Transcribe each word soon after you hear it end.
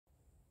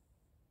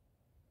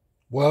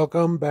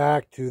Welcome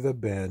back to the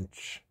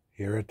bench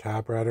here at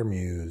Typewriter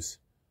Muse.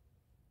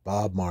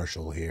 Bob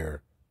Marshall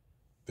here.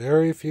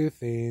 Very few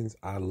things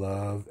I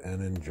love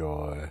and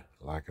enjoy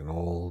like an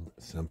old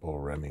simple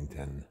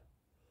Remington.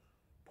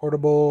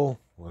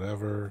 Portable,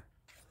 whatever.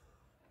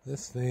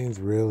 This thing's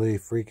really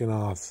freaking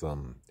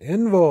awesome.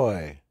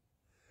 Envoy.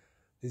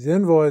 These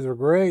envoys are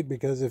great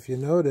because if you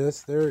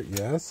notice, there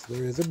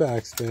is a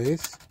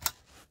backspace.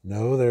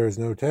 No, there is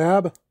no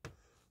tab.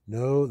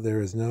 No,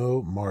 there is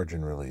no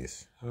margin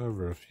release.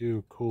 However, a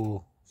few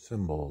cool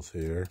symbols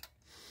here.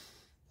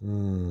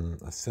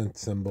 A cent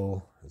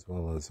symbol as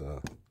well as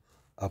a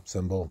up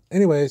symbol.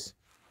 Anyways,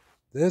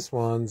 this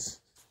one's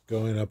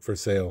going up for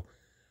sale.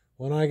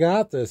 When I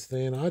got this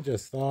thing, I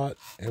just thought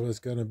it was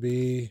going to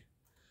be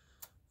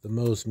the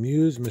most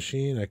Muse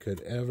machine I could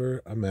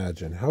ever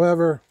imagine.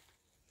 However,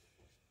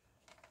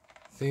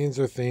 things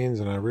are things,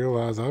 and I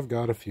realize I've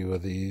got a few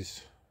of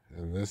these.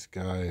 And this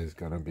guy is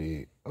going to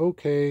be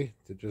okay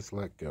to just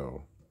let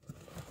go.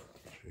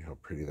 See how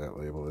pretty that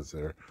label is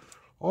there.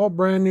 All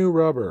brand new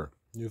rubber.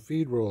 New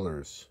feed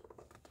rollers.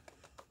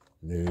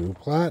 New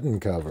platen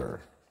cover.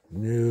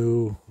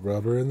 New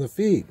rubber in the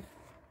feet.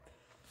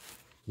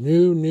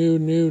 New.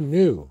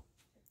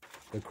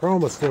 The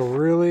chrome was still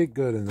really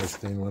good in this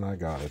thing when I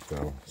got it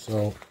though.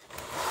 So,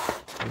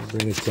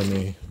 bring it to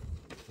me.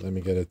 Let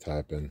me get it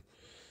typing.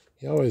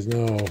 You always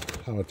know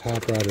how a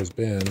typewriter's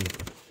been,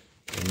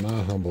 in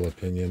my humble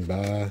opinion,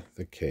 by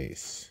the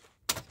case.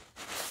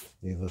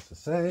 Needless to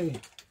say,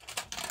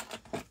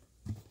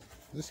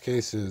 this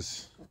case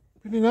is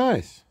pretty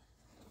nice.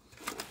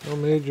 No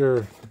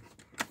major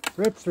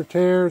rips or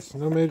tears,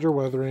 no major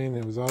weathering.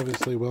 It was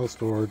obviously well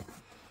stored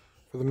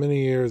for the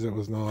many years it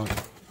was not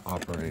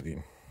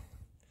operating.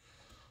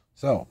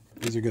 So,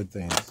 these are good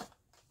things.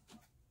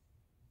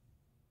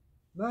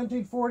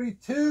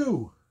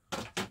 1942!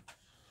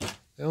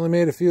 They only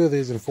made a few of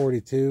these in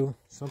 42.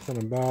 Something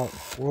about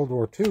World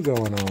War II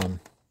going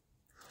on.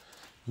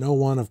 No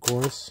one, of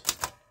course.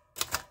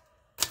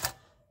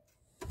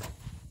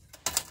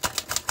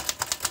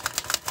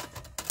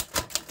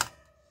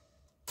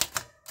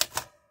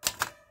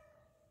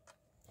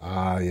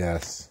 Ah,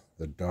 yes.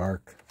 The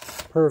dark,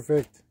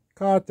 perfect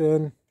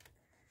cotton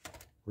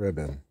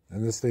ribbon.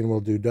 And this thing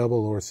will do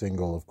double or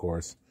single, of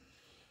course.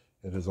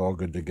 It is all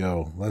good to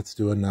go. Let's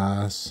do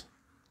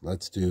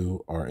let's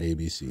do our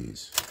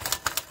ABCs.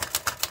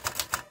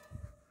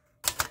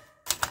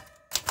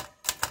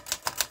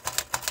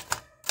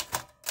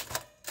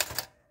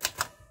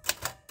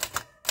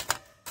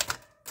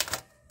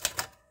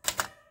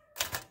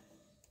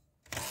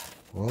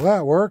 Well,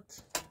 that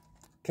worked.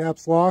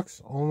 Caps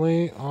locks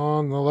only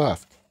on the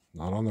left,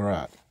 not on the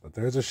right. But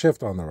there's a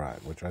shift on the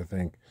right, which I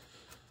think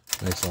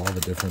makes all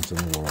the difference in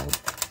the world.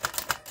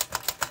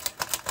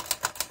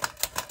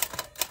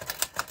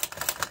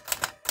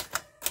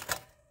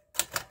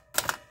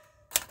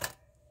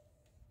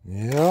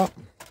 Yep,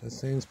 this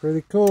thing's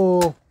pretty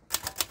cool.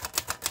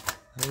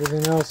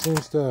 Everything else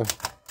seems to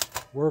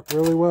work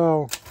really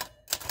well.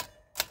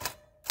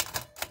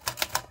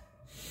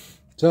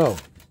 So,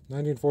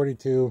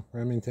 1942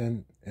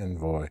 Remington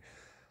Envoy.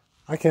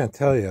 I can't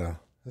tell you,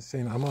 this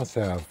thing, I must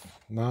have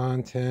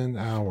 9-10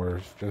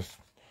 hours, just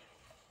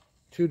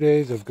 2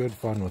 days of good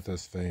fun with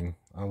this thing.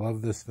 I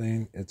love this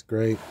thing. It's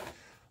great.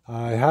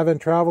 I haven't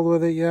traveled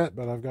with it yet,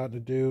 but I've got to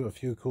do a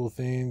few cool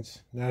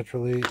things.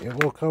 Naturally,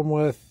 it will come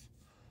with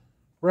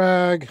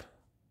rag,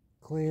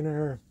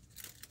 cleaner,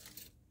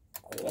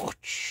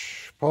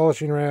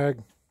 polishing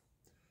rag,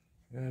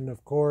 and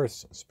of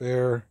course,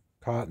 spare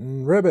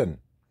cotton ribbon.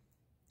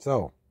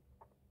 So,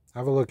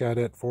 have a look at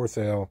it, for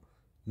sale.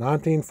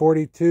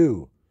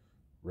 1942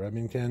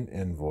 Remington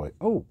Envoy.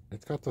 Oh,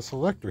 it's got the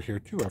selector here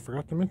too. I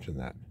forgot to mention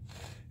that.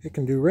 It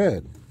can do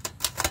red.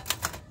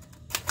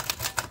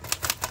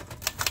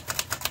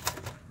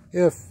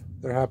 If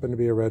there happened to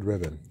be a red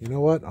ribbon. You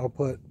know what? I'll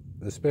put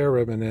the spare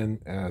ribbon in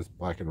as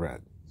black and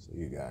red. So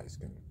you guys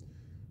can,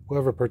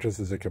 whoever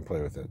purchases it can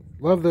play with it.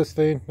 Love this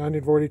thing.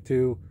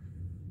 1942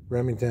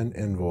 Remington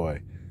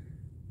Envoy.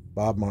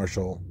 Bob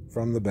Marshall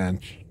from the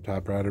bench,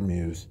 Typewriter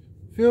Muse.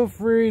 Feel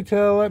free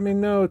to let me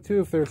know,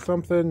 too, if there's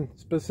something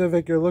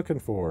specific you're looking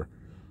for.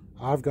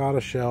 I've got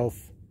a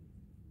shelf.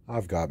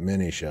 I've got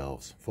many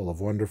shelves full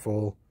of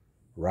wonderful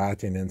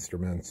writing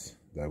instruments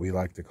that we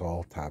like to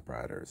call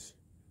typewriters.